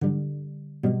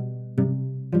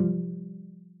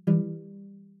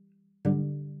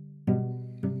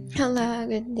Hello,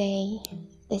 good day.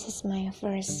 This is my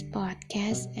first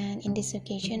podcast, and in this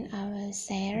occasion, I will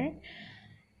share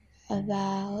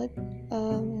about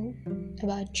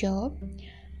job.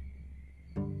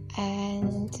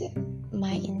 And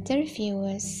my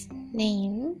interviewer's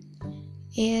name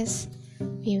is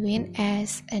Vivian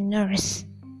as a nurse.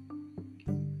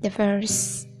 The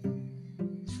first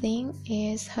thing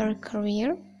is her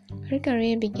career. Her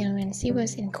career began when she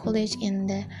was in college in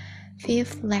the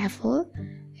 5th level.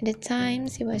 At the time,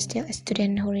 she was still a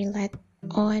student who relied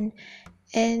on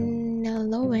an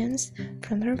allowance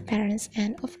from her parents,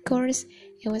 and of course,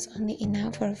 it was only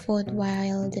enough for food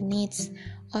while the needs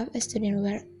of a student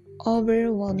were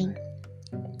overwhelming.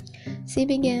 She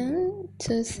began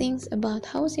to think about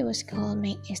how she was going to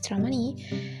make extra money,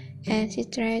 and she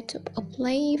tried to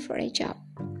apply for a job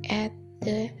at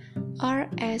the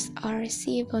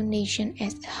RSRC Foundation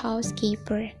as a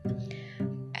housekeeper.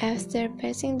 After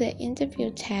passing the interview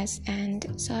test and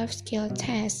soft skill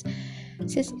test,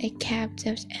 she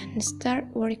accepted and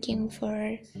started working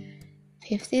for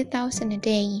 50,000 a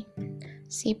day.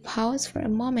 She paused for a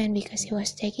moment because she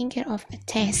was taking care of a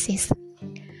thesis.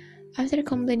 After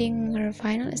completing her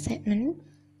final assignment,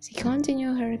 she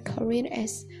continued her career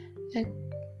as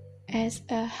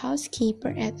a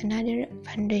housekeeper at another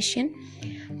foundation,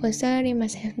 whose salary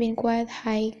must have been quite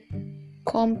high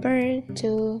compared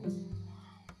to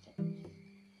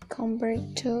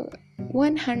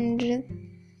 100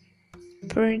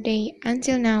 per day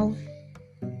until now.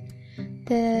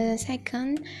 The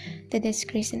second, the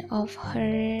description of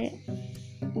her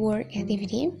work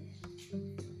activity.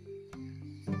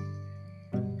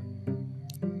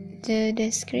 The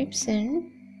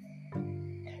description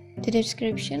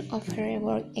of her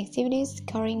work activities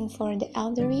caring for the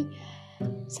elderly.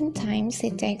 Sometimes she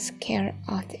takes care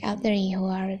of the elderly who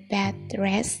are bed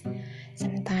rest.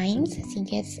 Sometimes she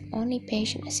gets only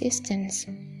patient assistance.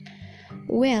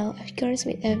 Well, of course,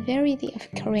 with a variety of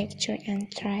character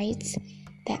and traits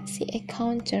that she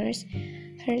encounters,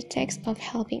 her tasks of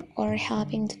helping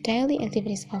the daily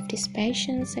activities of these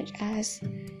patients, such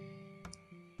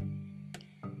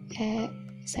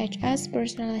as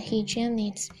personal hygiene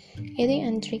needs, eating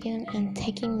and drinking and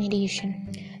taking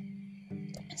medication.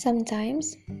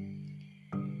 Sometimes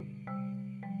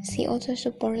she also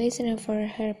support listener for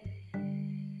her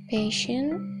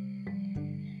patient,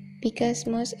 because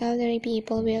most elderly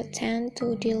people will tend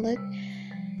to delete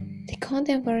the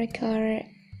content for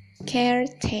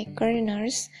caretaker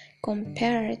nurse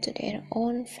compared to their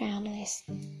own families.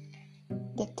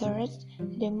 The third,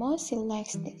 the most she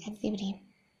likes the activity.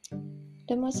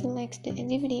 The most she likes the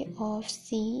activity of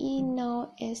she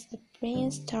now is a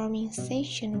brainstorming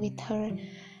session with her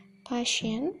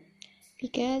patient,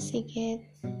 because she gets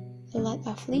a lot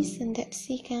of lessons that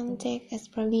she can take as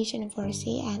provision for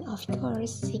she, and of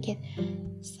course she gets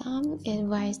some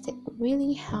advice that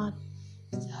really helps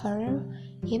her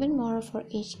even more for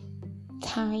each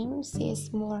time she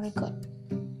is more good.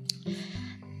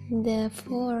 The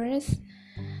fourth,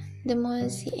 the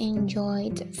most she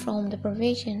enjoyed from the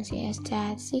profession is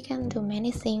that she can do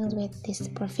many things with this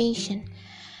profession.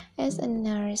 As a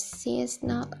nurse, she is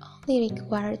not only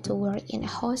required to work in a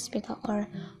hospital or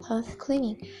health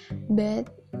clinic, but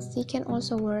she can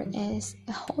also work as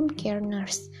a home care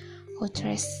nurse who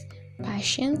treats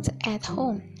patients at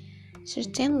home.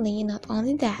 Certainly, not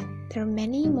only that, there are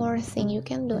many more things you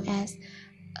can do as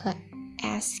a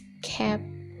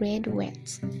ASCAP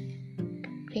graduate.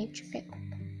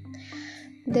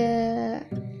 The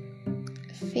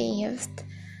fifth,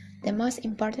 the most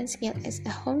important skill as a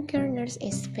home care nurse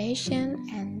is patience,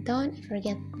 and don't ever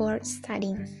get bored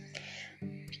studying.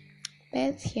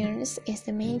 Patience is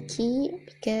the main key,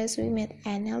 because we met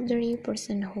an elderly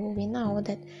person who we know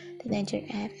that the nature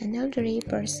of an elderly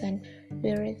person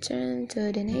will return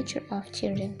to the nature of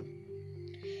children.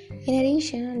 In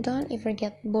addition, don't ever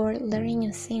get bored learning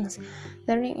new things.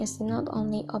 Learning is not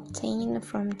only obtained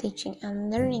from teaching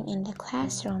and learning in the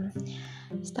classroom.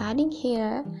 Studying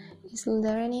here is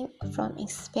learning from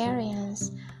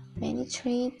experience. Many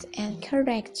traits and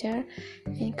character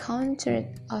encountered.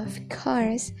 Of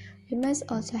course, we must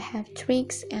also have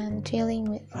tricks and dealing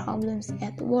with problems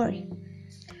at work.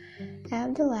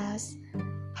 At the last,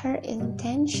 her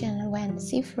intention when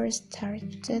she first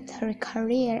started her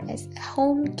career as a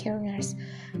home care nurse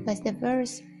was the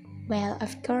first, well,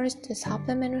 of course, to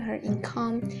supplement her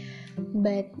income,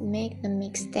 but make the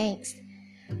mistakes.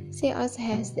 She also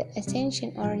has the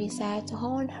attention or desire to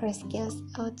hone her skills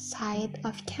outside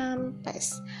of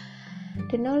campus.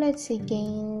 The knowledge she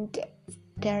gained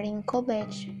during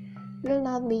college will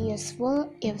not be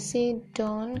useful if she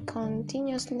don't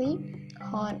continuously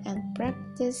hone and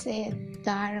practice it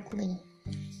directly.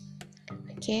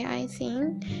 Okay, I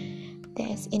think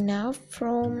that's enough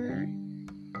from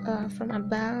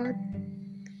about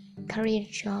career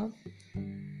job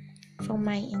from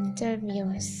my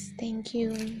interviews. Thank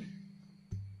you.